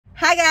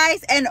Hi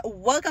guys, and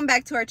welcome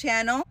back to our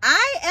channel.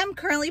 I am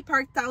currently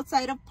parked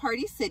outside of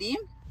Party City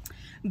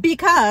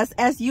because,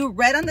 as you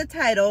read on the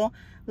title,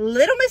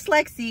 little Miss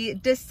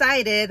Lexi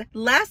decided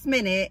last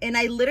minute, and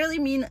I literally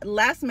mean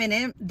last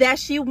minute, that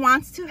she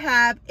wants to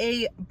have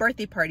a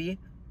birthday party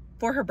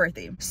for her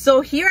birthday.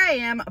 So here I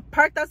am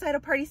parked outside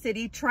of Party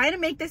City trying to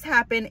make this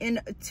happen in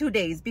 2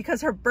 days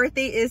because her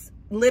birthday is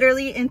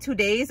literally in 2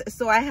 days.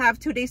 So I have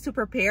 2 days to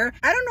prepare.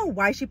 I don't know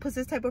why she puts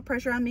this type of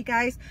pressure on me,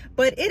 guys,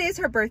 but it is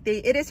her birthday.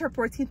 It is her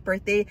 14th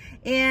birthday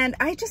and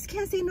I just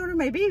can't say no to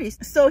my babies.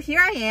 So here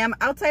I am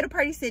outside of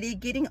Party City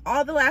getting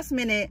all the last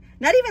minute,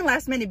 not even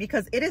last minute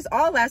because it is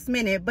all last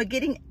minute, but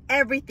getting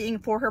everything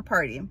for her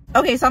party.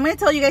 Okay, so I'm going to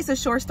tell you guys a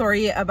short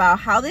story about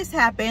how this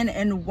happened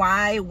and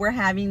why we're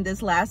having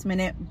this last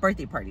minute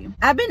birthday party.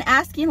 I've been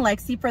asking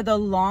Lexi for the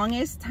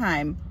longest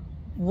time,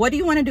 what do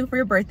you want to do for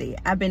your birthday?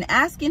 I've been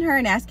asking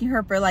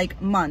her for like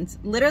months,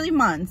 literally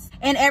months.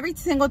 And every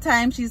single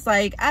time she's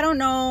like, I don't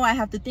know, I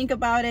have to think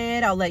about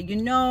it, I'll let you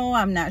know,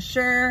 I'm not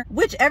sure.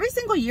 Which every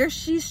single year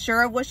she's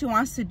sure of what she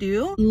wants to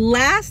do.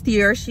 Last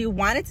year she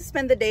wanted to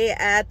spend the day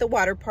at the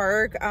water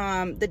park,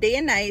 the day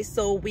and night.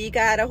 So we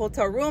got a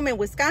hotel room in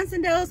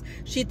Wisconsin Dells.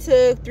 She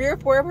took 3 or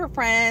 4 of her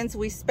friends.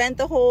 We spent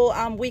the whole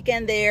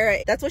weekend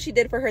there. That's what she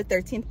did for her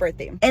 13th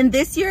birthday. And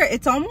this year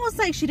it's almost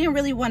like she didn't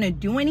really want to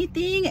do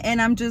anything,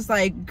 and I'm just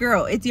like,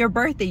 girl, it's your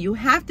birthday, you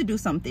have to do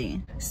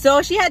something.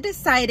 So she had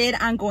decided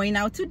on going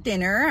out to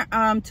dinner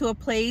to a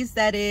place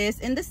that is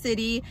in the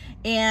city,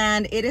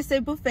 and it is a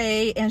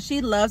buffet. And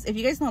she loves, if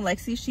you guys know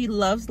Lexi, she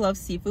loves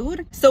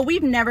seafood. So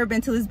we've never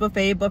been to this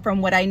buffet, but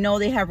from what I know,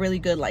 they have really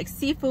good like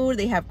seafood.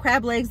 They have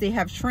crab legs, they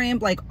have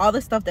shrimp, like all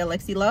the stuff that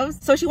Lexi loves.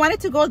 So she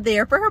wanted to go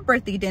there for her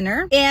birthday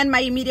dinner, and my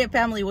immediate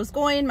family was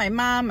going: my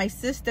mom, my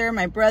sister,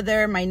 my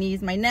brother, my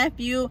niece, my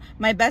nephew,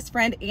 my best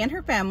friend, and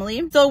her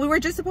family. So we were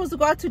just supposed to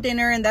go out to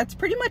dinner, and that's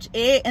pretty much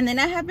it. And then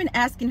I have been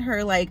asking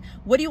her, like,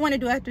 what do you want to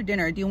do after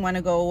dinner? Do you want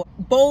to go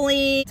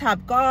bowling,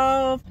 Top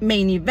Golf,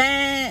 main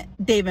event,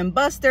 Dave and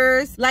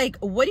Buster's? Like,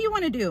 what do you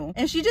want to do?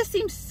 And she just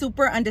seems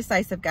super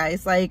undecisive,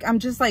 guys. Like, I'm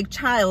just like,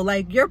 child,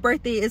 like, your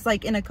birthday is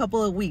like in a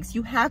couple of weeks,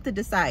 you have to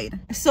decide.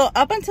 So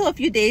up until a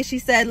few days she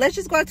said, let's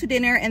just go out to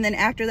dinner, and then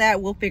after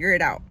that we'll figure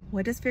it out.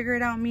 What does figure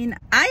it out mean?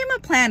 I am a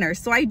planner,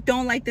 so I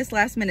don't like this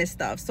last minute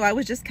stuff. So I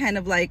was just kind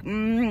of like,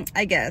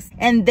 I guess.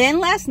 And then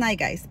last night,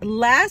 guys,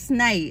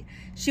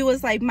 she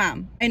was like,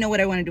 Mom, I know what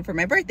I want to do for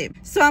my birthday.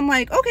 So I'm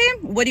like, okay,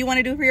 what do you want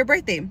to do for your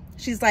birthday?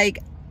 She's like,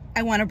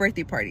 I want a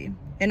birthday party.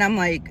 And I'm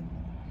like,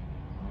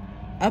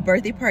 a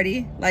birthday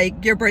party?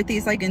 Like, your birthday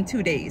is like in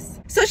 2 days.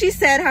 So she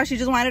said how she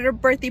just wanted a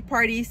birthday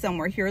party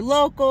somewhere here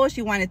local.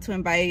 She wanted to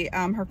invite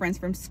her friends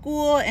from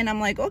school. And I'm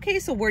like, okay,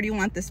 so where do you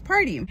want this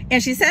party?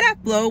 And she said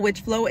at Flow,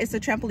 which Flow is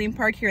a trampoline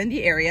park here in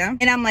the area.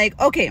 And I'm like,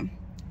 okay,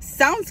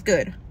 sounds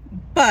good,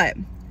 but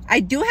I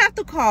do have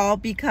to call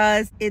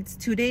because it's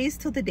 2 days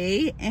till the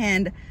day,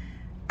 and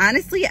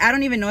honestly, I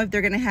don't even know if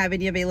they're gonna have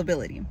any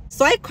availability.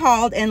 So I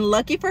called, and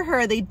lucky for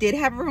her, they did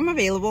have a room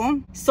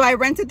available. So I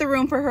rented the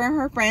room for her and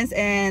her friends,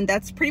 and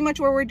that's pretty much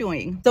what we're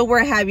doing. So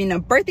we're having a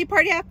birthday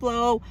party at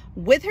Flow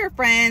with her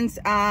friends,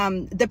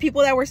 the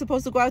people that were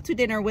supposed to go out to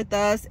dinner with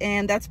us,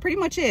 and that's pretty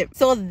much it.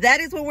 So that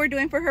is what we're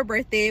doing for her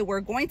birthday.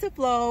 We're going to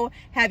Flow,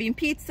 having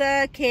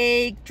pizza,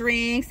 cake,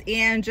 drinks,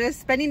 and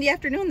just spending the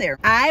afternoon there.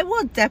 I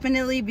will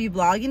definitely be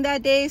vlogging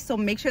that day, so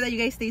make sure that you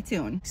guys stay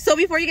tuned. So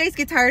before you guys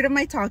get tired of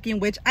my talking,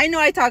 which I know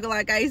I talk a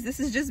lot, guys, this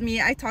is just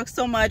me, I talk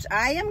so much,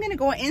 I am gonna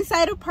go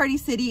inside of Party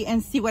City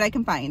and see what I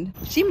can find.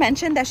 She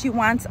mentioned that she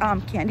wants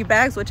candy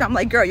bags, which I'm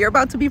like, girl, you're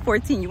about to be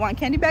 14, you want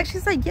candy bags?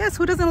 She's like, yes,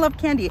 who doesn't love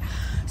candy?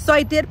 So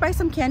I did buy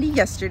some candy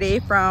yesterday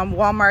from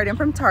Walmart and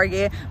from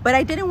Target, but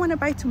I didn't want to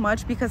buy too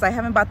much because I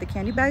haven't bought the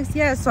candy bags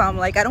yet. So I'm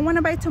like, I don't want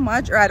to buy too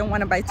much, or I don't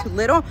want to buy too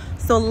little,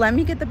 so let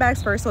me get the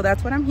bags first. So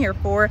that's what I'm here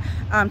for,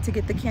 to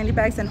get the candy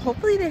bags, and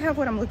hopefully they have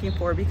what I'm looking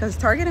for, because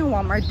Target and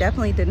Walmart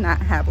definitely did not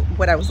have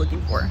what I was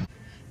looking for.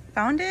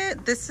 Found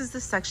it. This is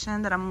the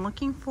section that I'm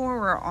looking for,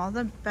 where all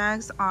the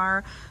bags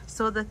are.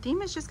 So the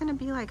theme is just gonna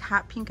be like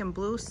hot pink and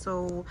blue,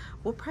 so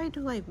we'll probably do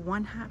like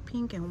one hot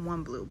pink and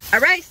one blue. All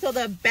right, so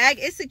the bag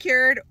is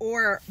secured,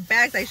 or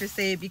bags I should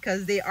say,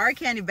 because they are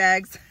candy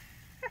bags.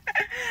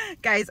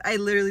 Guys, I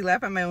literally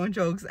laugh at my own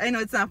jokes. I know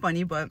it's not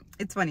funny, but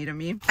it's funny to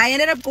me. I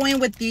ended up going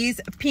with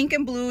these pink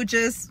and blue,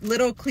 just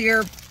little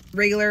clear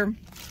regular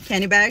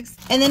candy bags.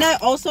 And then I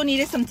also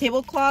needed some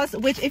tablecloths,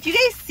 which if you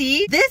guys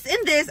see, this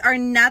and this are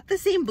not the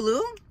same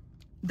blue.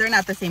 They're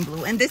not the same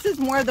blue, and this is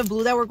more of the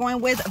blue that we're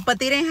going with, but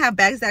they didn't have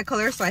bags that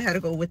color, so I had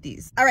to go with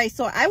these. All right,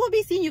 so I will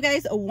be seeing you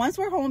guys once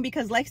we're home,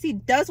 because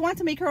Lexi does want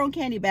to make her own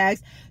candy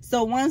bags.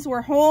 So once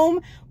we're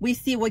home, we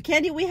see what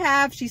candy we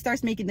have, she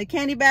starts making the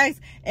candy bags,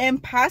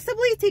 and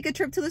possibly take a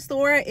trip to the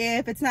store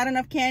if it's not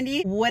enough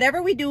candy.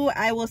 Whatever we do,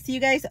 I will see you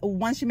guys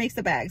once she makes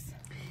the bags.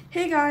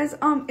 Hey guys,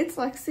 it's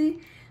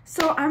Lexi.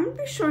 So I'm gonna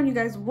be showing you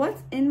guys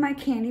what's in my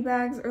candy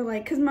bags, or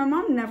like, cause my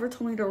mom never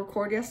told me to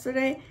record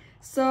yesterday.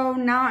 So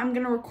now I'm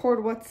gonna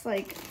record what's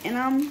like in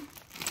them.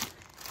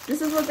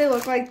 This is what they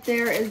look like.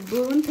 There is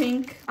blue and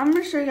pink. I'm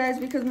gonna show you guys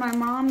because my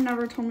mom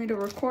never told me to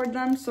record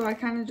them, so I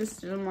kind of just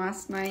did them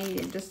last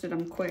night. Just did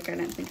them quick. I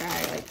didn't think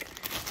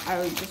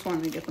I just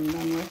wanted to get them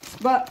done with.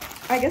 But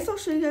I guess I'll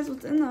show you guys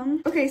what's in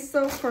them. Okay,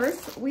 so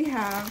first we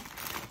have,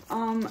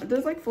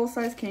 there's like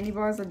full-size candy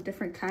bars of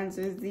different kinds.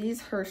 There's these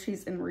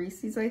Hershey's and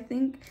Reese's, I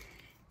think.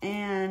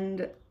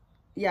 And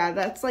yeah,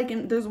 that's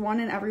like, there's one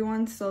in every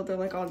one, so they're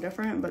like all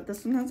different. But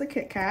this one has a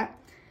Kit Kat.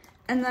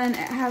 And then it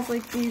has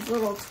like these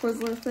little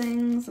Twizzler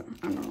things.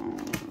 I don't know,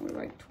 I don't really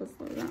like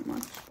Twizzler that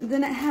much.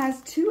 Then it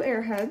has 2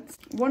 Airheads,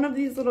 one of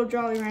these little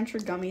Jolly Rancher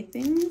gummy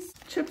things,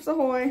 Chips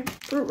Ahoy,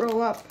 Fruit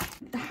Roll-Up,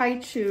 High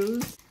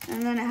Chews,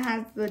 and then it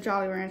has the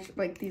Jolly Rancher,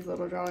 like these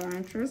little Jolly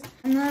Ranchers,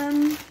 and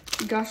then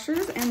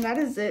Gushers, and that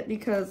is it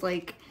because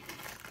like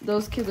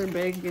those kids are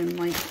big and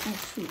like,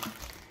 oh shoot,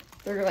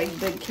 they're like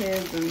big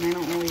kids and they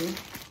don't really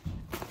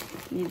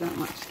need that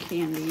much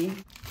candy.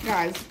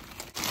 Guys,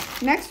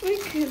 next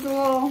week is a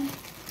little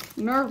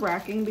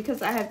nerve-wracking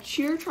because I have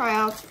cheer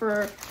tryouts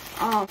for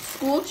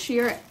school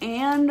cheer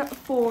and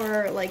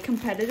for like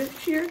competitive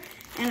cheer,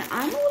 and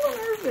I'm a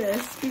little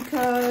nervous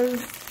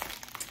because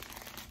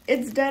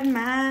it's dead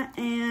mat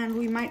and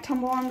we might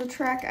tumble on the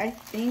track. I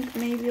think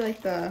maybe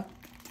like the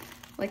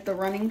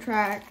running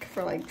track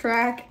for like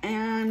track,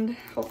 and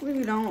hopefully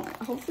we don't,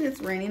 hopefully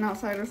it's raining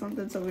outside or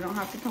something so we don't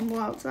have to tumble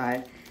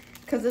outside.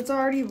 Because it's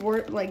already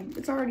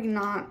it's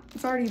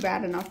already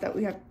bad enough that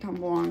we have to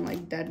tumble on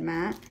like dead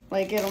mat.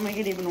 Like it'll make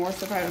it even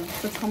worse if I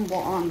have to tumble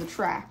on the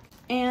track.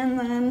 And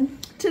then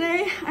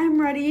today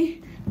I'm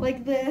ready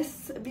like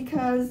this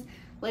because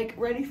like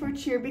ready for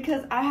cheer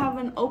because I have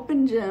an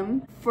open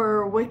gym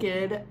for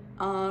Wicked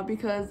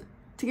because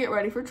to get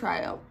ready for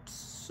tryouts.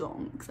 So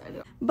I'm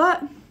excited.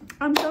 But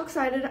I'm so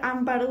excited.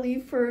 I'm about to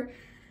leave for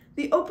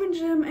the open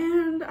gym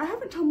and I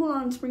haven't tumbled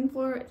on spring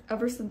floor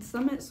ever since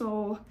Summit,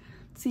 so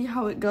see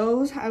how it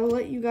goes. I will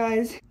let you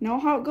guys know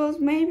how it goes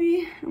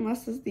maybe,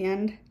 unless this is the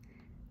end.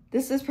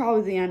 This is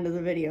probably the end of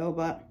the video,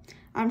 but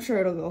I'm sure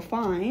it'll go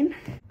fine.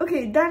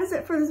 Okay, that is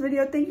it for this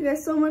video. Thank you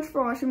guys so much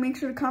for watching. Make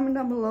sure to comment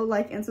down below,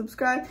 like, and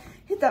subscribe.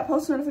 Hit that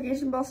post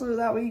notification bell so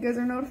that way you guys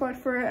are notified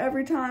for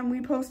every time we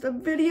post a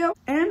video.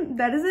 And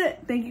that is it.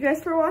 Thank you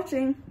guys for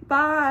watching.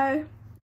 Bye.